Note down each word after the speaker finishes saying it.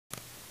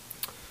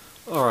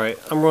Alright,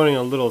 I'm running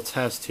a little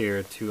test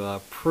here to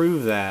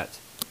prove that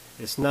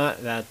it's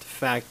not that the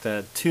fact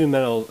that two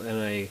metals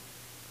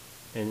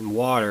in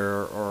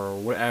water or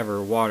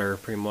whatever, water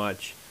pretty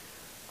much,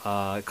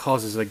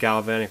 causes a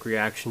galvanic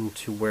reaction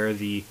to where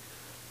the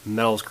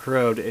metals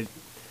corrode.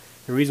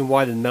 The reason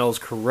why the metals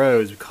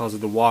corrode is because of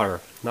the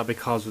water, not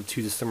because of the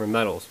two dissimilar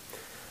metals.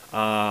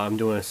 I'm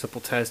doing a simple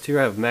test here.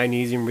 I have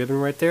magnesium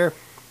ribbon right there,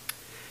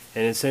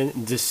 and it's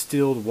in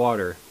distilled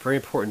water. Very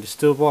important,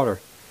 distilled water.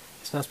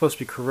 It's not supposed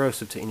to be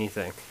corrosive to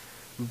anything.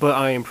 But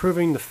I am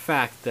proving the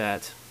fact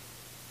that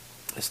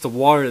it's the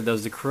water that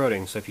does the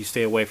corroding. So if you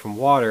stay away from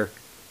water,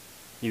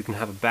 you can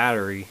have a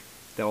battery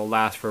that will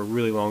last for a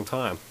really long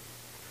time.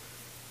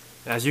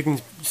 As you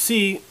can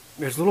see,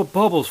 there's little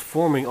bubbles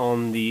forming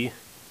on the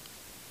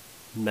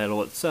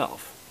metal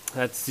itself.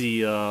 That's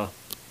the, I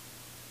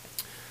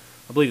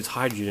believe it's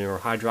hydrogen or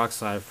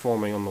hydroxide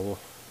forming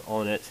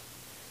on it.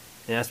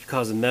 And that's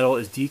because the metal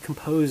is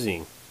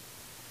decomposing.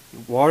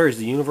 Water is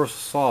the universal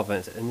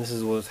solvent, and this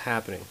is what's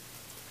happening.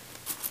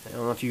 I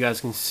don't know if you guys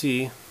can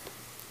see.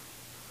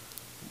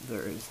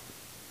 There's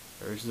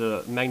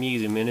the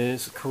magnesium, and it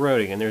is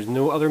corroding, and there's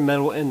no other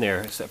metal in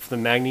there except for the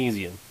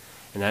magnesium,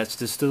 and that's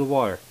distilled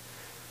water.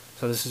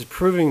 So this is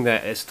proving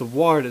that it's the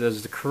water that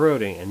does the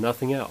corroding and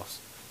nothing else.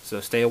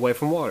 So stay away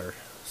from water.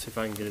 Let's see if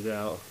I can get it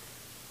out.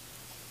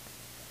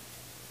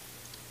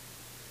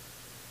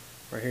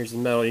 Right here's the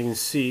metal. You can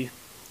see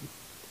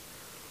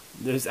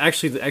there's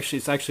actually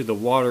the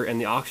water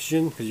and the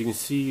oxygen, because you can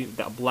see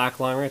that black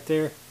line right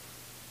there.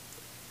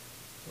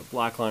 The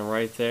black line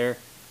right there.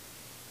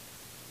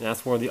 And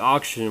that's where the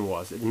oxygen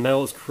was. The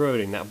metal is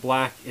corroding. That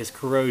black is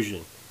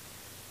corrosion.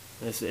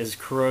 This is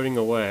corroding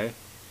away,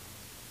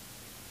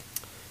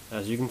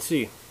 as you can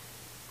see.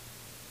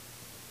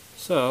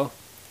 So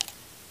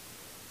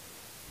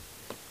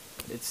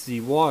it's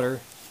the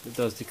water that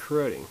does the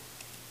corroding.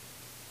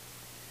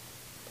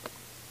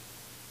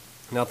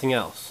 Nothing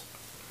else.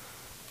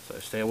 So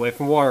stay away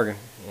from water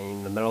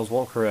and the metals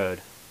won't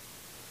corrode.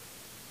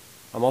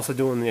 I'm also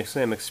doing the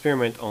same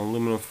experiment on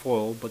aluminum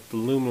foil, but the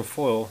aluminum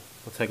foil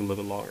will take a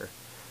little bit longer.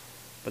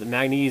 But the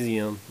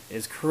magnesium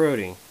is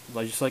corroding,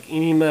 just like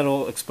any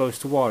metal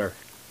exposed to water.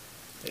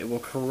 It will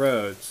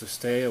corrode, so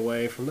stay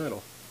away from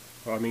metal.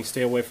 Or I mean,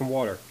 stay away from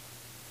water.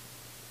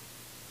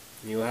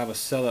 And you'll have a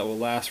cell that will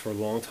last for a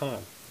long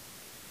time.